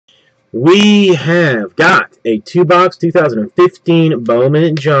We have got a 2-box 2015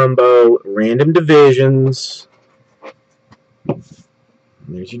 Bowman Jumbo Random Divisions.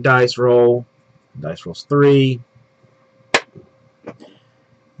 There's your dice roll. Dice rolls 3.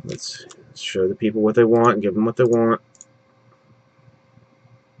 Let's show the people what they want and give them what they want.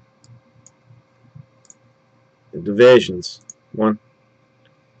 The divisions. 1,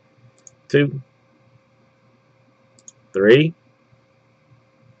 2, 3.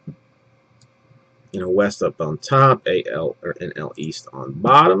 West up on top, AL or NL East on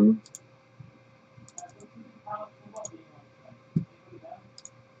bottom.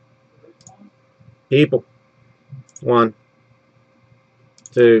 People. 1,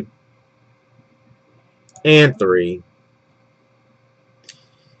 2, and 3.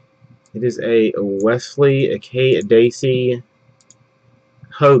 It is a Wesley Dacey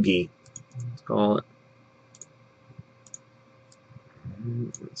Hoagie. Let's call it.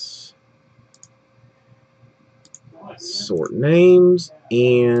 Let's sort names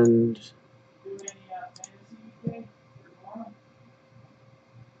and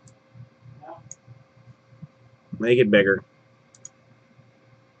make it bigger.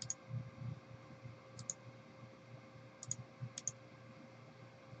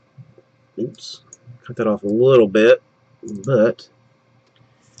 Oops, cut that off a little bit, but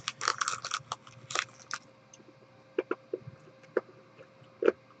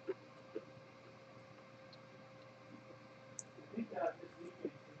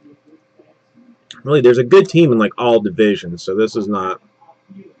really there's a good team in like all divisions, so this is not.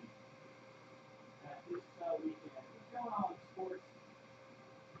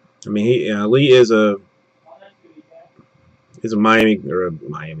 I mean, Lee is a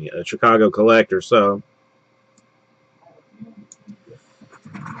a Chicago collector, so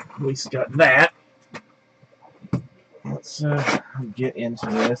at least got that. Let's get into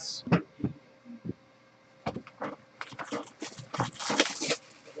this.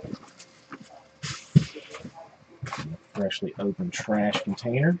 Freshly opened trash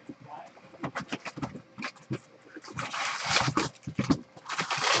container.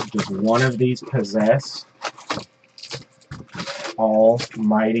 Does one of these possess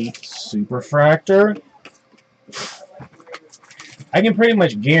almighty Superfractor? I can pretty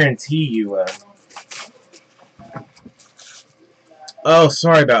much guarantee you. Oh,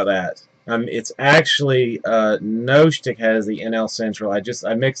 sorry about that. It's actually Noshtik has the NL Central. I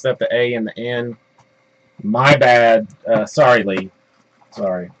mixed up the A and the N. My bad. Sorry, Lee.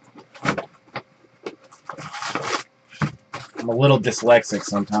 Sorry. I'm a little dyslexic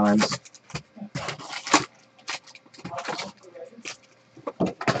sometimes.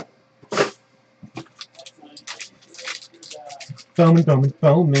 Bowman, Bowman,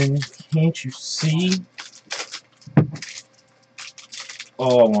 Bowman. Can't you see?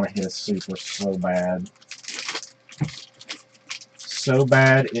 Oh, I want to hit a super so bad. So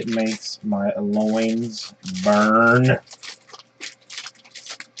bad it makes my loins burn.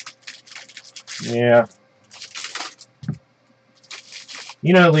 Yeah.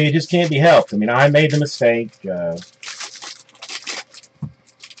 Lee, it just can't be helped. I mean, I made the mistake.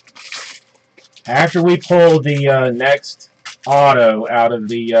 After we pull the next auto out of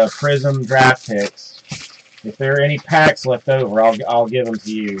the Prism draft picks, if there are any packs left over, I'll give them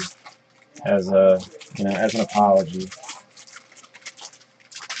to you as a as an apology.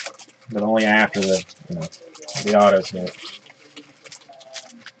 But only after the autos hit.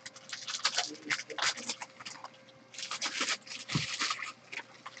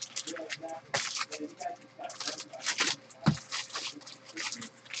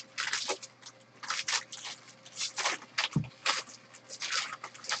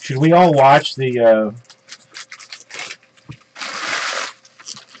 Should we all watch the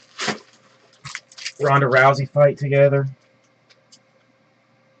Ronda Rousey fight together?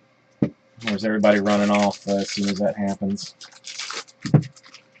 Or is everybody running off as soon as that happens?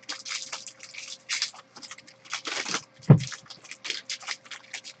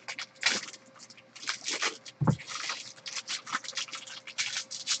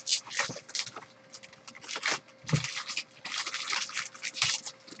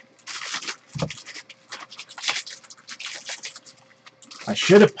 I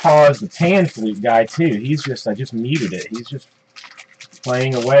should have paused the Pan Flute guy too. I just muted it. He's just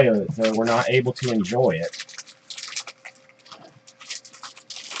playing away, so we're not able to enjoy it.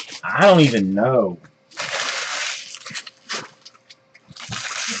 I don't even know.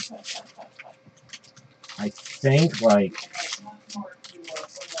 I think like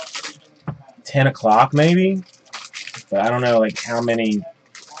 10 o'clock maybe, but I don't know like how many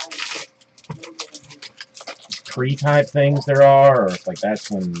tree type things there are, or if like that's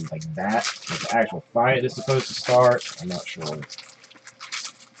when like the actual fight is supposed to start. I'm not sure.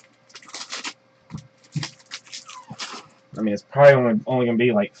 I mean, it's probably only going to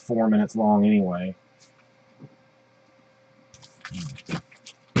be like 4 minutes long anyway.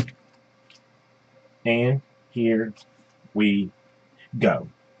 And here we go.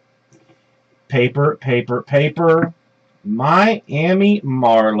 Paper, paper, paper. Miami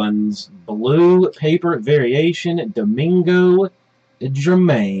Marlins blue paper variation Domingo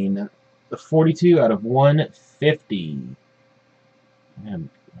Germain. 42 out of 150. Man,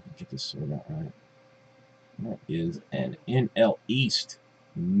 I can get this sorted out right. That is an NL East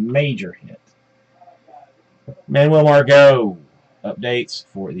major hit. Manuel Margot updates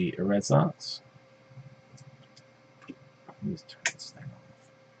for the Red Sox. Let's turn this thing off.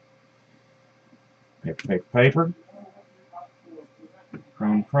 Paper, paper, paper.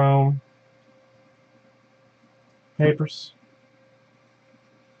 Chrome, chrome. Papers.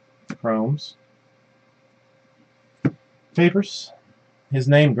 Chromes. Papers. His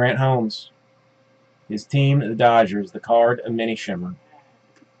name, Grant Holmes. His team, the Dodgers. The card, a mini shimmer.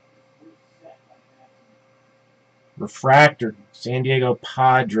 Refractor, San Diego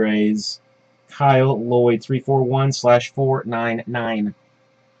Padres. Kyle Lloyd, 341/499.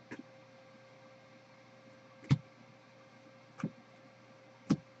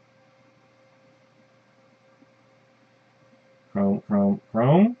 Chrome, chrome,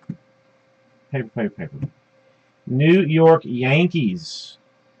 chrome. Paper, paper, paper. New York Yankees.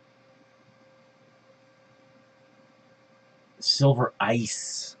 Silver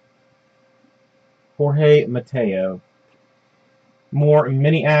Ice. Jorge Mateo. More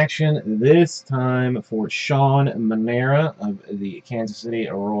mini action, this time for Sean Manera of the Kansas City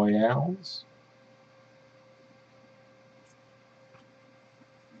Royals.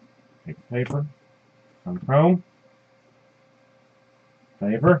 Paper, paper. Chrome, chrome.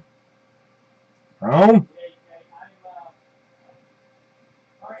 Paper. Chrome.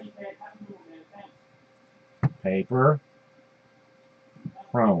 Paper.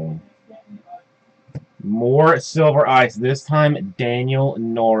 Chrome. More Silver Ice. This time, Daniel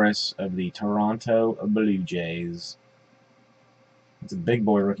Norris of the Toronto Blue Jays. It's a big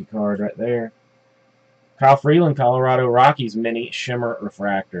boy rookie card right there. Kyle Freeland, Colorado Rockies mini shimmer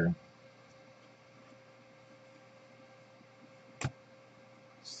refractor.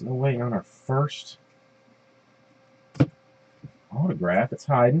 Still waiting on our first autograph. It's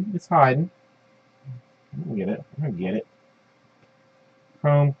hiding. It's hiding. I'm gonna get it. I'm gonna get it.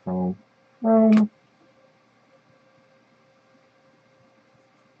 Chrome, chrome, chrome.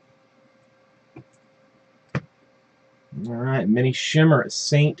 Alright, mini shimmer.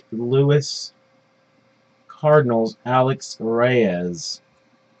 St. Louis Cardinals, Alex Reyes.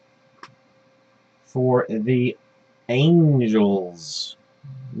 For the Angels,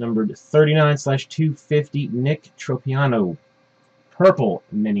 numbered 39/250, Nick Tropiano. Purple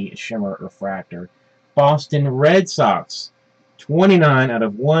mini shimmer refractor. Boston Red Sox, 29 out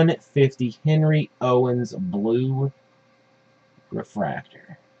of 150, Henry Owens blue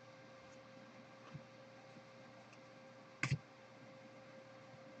refractor.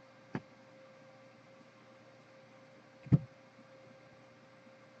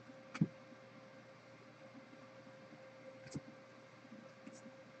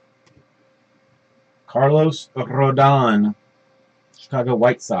 Carlos Rodon, Chicago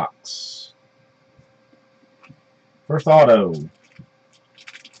White Sox. First auto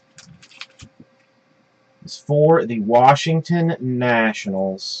is for the Washington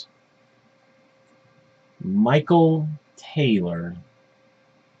Nationals. Michael Taylor.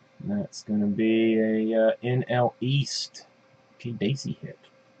 That's going to be a NL East Daisy hit.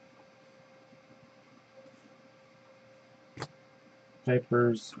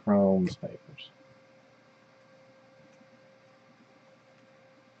 Papers, chromes, papers.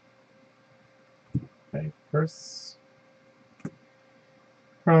 Papers.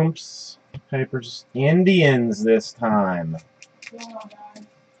 Crumps. Papers. Indians this time.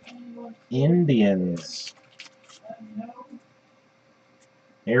 Indians.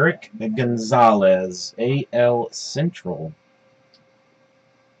 Eric Gonzalez, AL Central.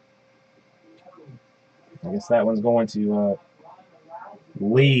 I guess that one's going to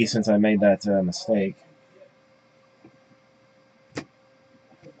Lee since I made that mistake.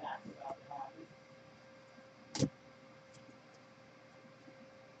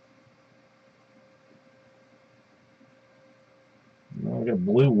 We got a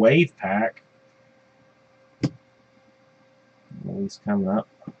blue wave pack. Lee's coming up.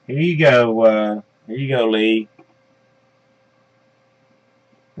 Here you go. Here you go, Lee.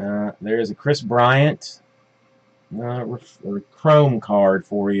 There's a Chris Bryant Chrome card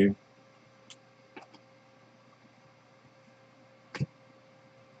for you.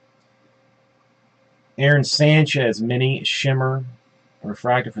 Aaron Sanchez, mini shimmer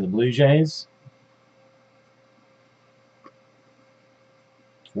refractor for the Blue Jays.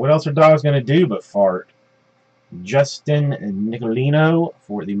 What else are dogs going to do but fart? Justin Nicolino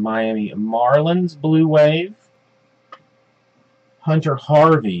for the Miami Marlins, Blue Wave. Hunter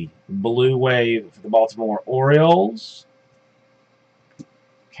Harvey, Blue Wave for the Baltimore Orioles.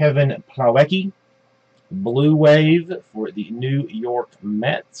 Kevin Plawecki, Blue Wave for the New York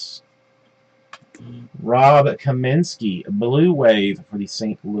Mets. Rob Kaminsky, Blue Wave for the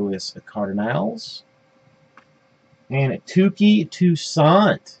St. Louis Cardinals. And Touki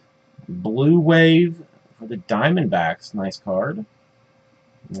Toussaint, Blue Wave for the Diamondbacks. Nice card.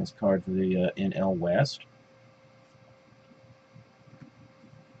 Nice card for the NL West.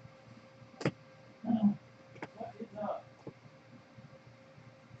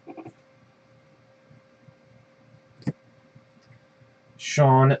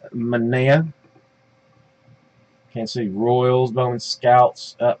 Sean Manaea, Kansas City Royals, Bowman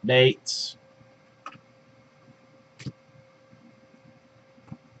Scouts updates.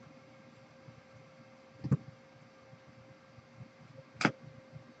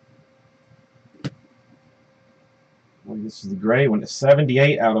 Well, this is the gray one.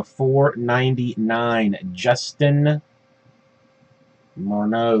 78 out of 499. Justin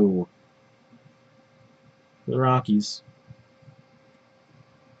Marneau for the Rockies.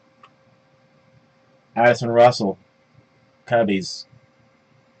 Addison Russell, Cubbies,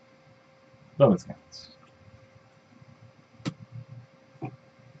 Bowman Scouts.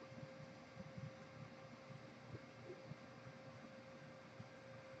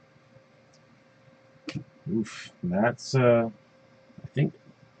 Oof, that's I think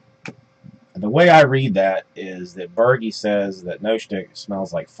the way I read that is that Berge says that no stick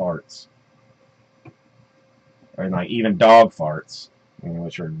smells like farts, or like even dog farts,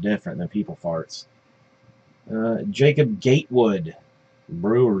 which are different than people farts. Jacob Gatewood,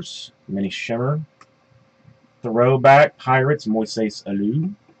 Brewers, mini shimmer. Throwback, Pirates, Moises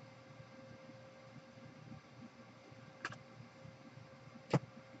Alou.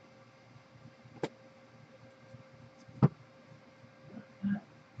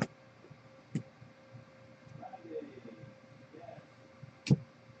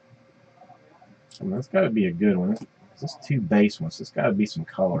 And that's got to be a good one. It's just two base ones. There's got to be some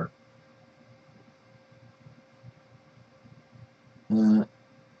color.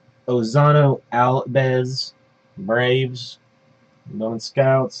 Ozano Alves, Braves, Bowman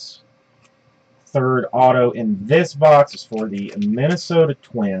Scouts. Third auto in this box is for the Minnesota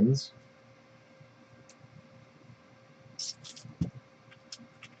Twins.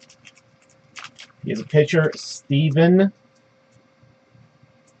 He has a pitcher, Steven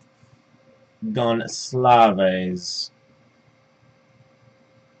Gonçalves.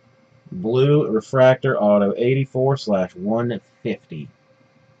 Blue refractor auto 84/150.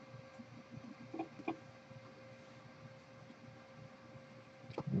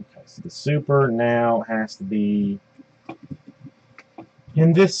 Okay, so the super now has to be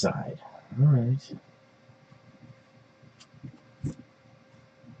in this side. All right.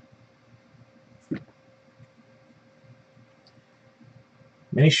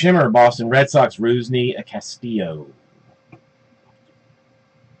 Mini shimmer, Boston Red Sox, Rusney Castillo.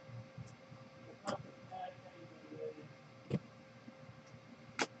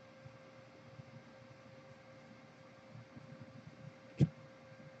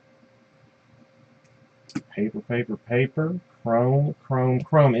 Paper,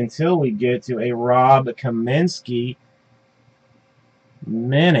 chrome, until we get to a Rob Kaminsky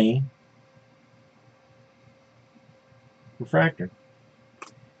mini refractor.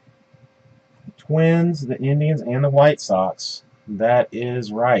 The Twins, the Indians, and the White Sox. That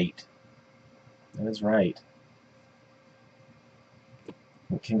is right. That is right.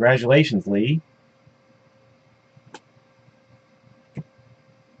 Well, congratulations, Lee.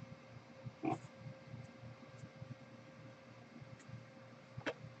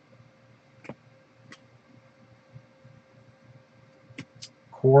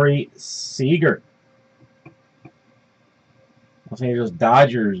 Corey Seager, Los Angeles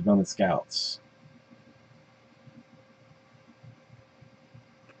Dodgers, Bowman Scouts.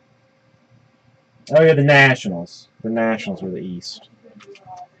 Oh yeah, the Nationals. The Nationals were the East.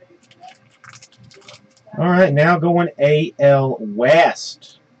 All right, now going AL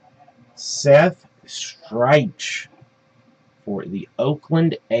West. Seth Streich for the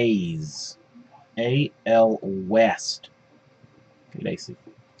Oakland A's. AL West. Good AC.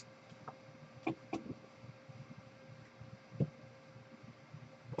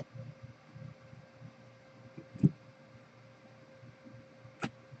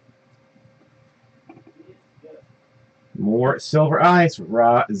 For Silver Ice,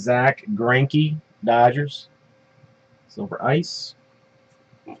 Zach Greinke, Dodgers. Silver Ice.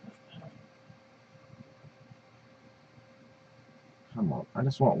 Come on, I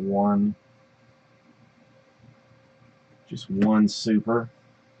just want one. Just one super.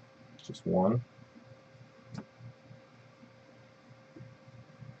 Just one.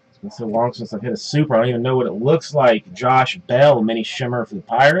 It's been so long since I've hit a super, I don't even know what it looks like. Josh Bell, mini shimmer for the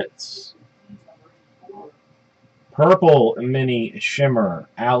Pirates. Purple mini shimmer,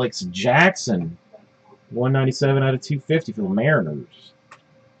 Alex Jackson. 197 out of 250 for the Mariners.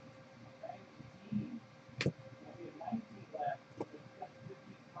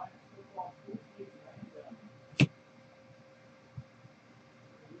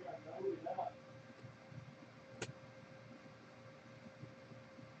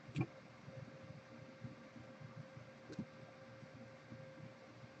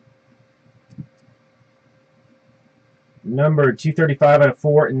 Number 235 out of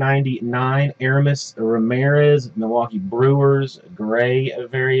 499, Aramis Ramirez, Milwaukee Brewers, gray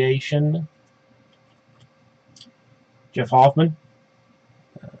variation. Jeff Hoffman,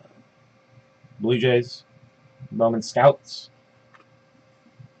 Blue Jays, Bowman Scouts.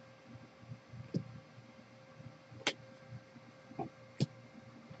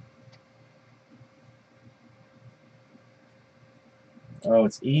 Oh,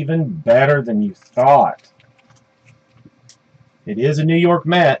 it's even better than you thought. It is a New York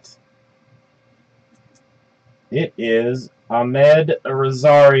Met. It is Ahmed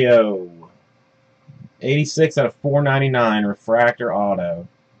Rosario. 86 out of 499, refractor auto.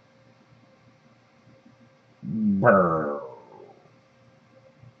 Brr.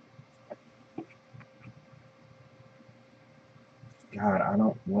 God, I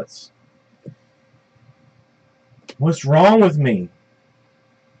don't. What's wrong with me?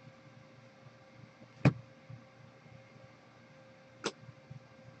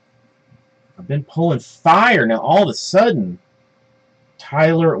 I've been pulling fire now. All of a sudden,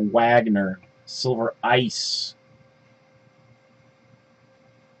 Tyler Wagner, Silver Ice.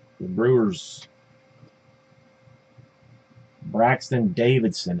 The Brewers. Braxton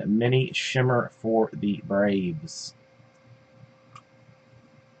Davidson, a mini shimmer for the Braves.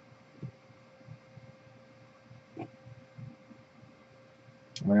 I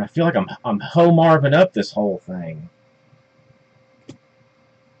mean, I feel like I'm Homarving up this whole thing.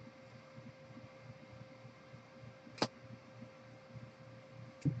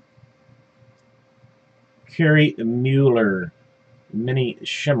 Kerry Mueller, mini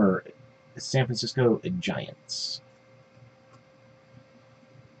shimmer, San Francisco Giants.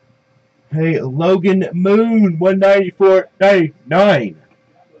 Hey, Logan Moon, 194.99.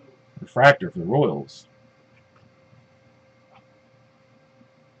 Refractor for the Royals.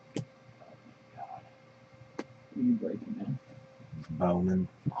 You breaking, man? Bowman.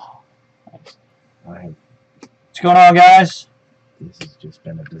 Thanks. What's going on, guys? This has just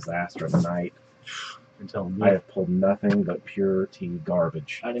been a disaster of a night. You're telling me. I have pulled nothing but pure tea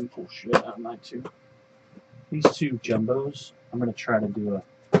garbage. I didn't pull shit out of mine, too. These two jumbos, I'm going to try to do a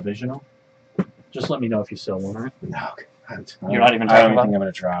provisional. Just let me know if you sell one, all right? No. You're not even I talking don't about think I'm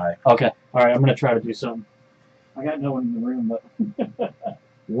going to try. Okay. All right, I'm going to try to do something. I got no one in the room, but...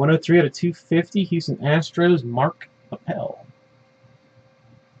 103 out of 250, Houston Astros, Mark Appel.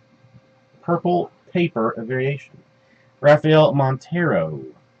 Purple paper, a variation. Rafael Montero.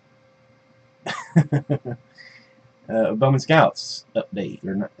 Bowman Scouts update.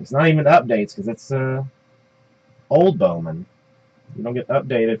 It's not even updates because it's old Bowman. You don't get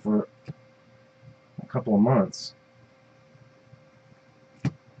updated for a couple of months.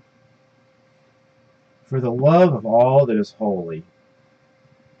 For the love of all that is holy.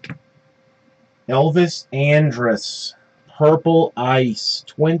 Elvis Andrus, Purple Ice,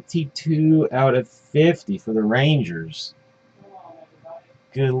 22 out of 50 for the Rangers.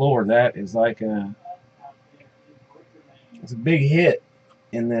 Good Lord, that is like it's a big hit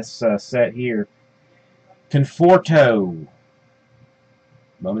in this set here. Conforto,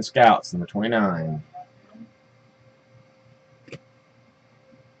 Bowman Scouts, number 29.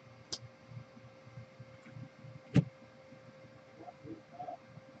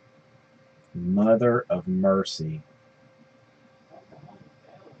 Mother of Mercy.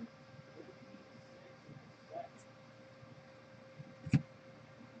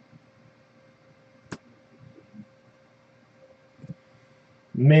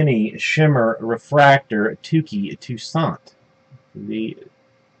 Mini Shimmer Refractor Tukey Toussaint. The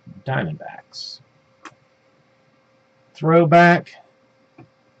Diamondbacks. Throwback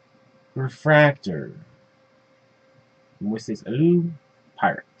Refractor. Moises Alou,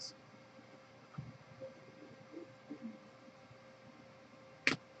 Pirates.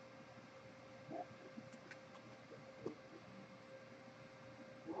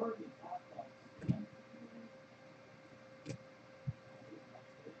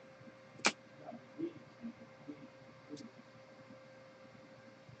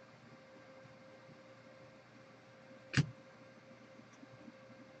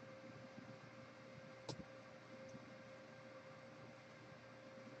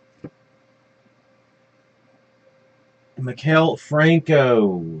 Mikael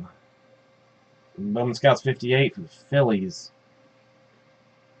Franco. Bowman Scouts 58 for the Phillies.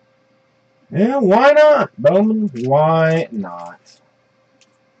 Yeah, why not? Bowman, why not?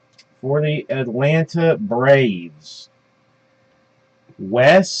 For the Atlanta Braves,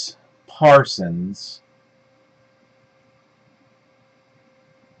 Wes Parsons,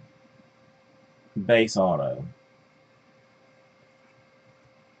 base auto.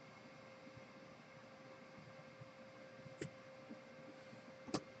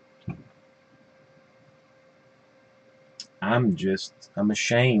 I'm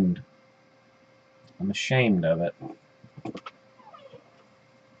ashamed. I'm ashamed of it.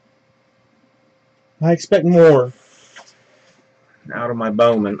 I expect more out of my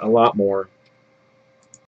Bowman, a lot more.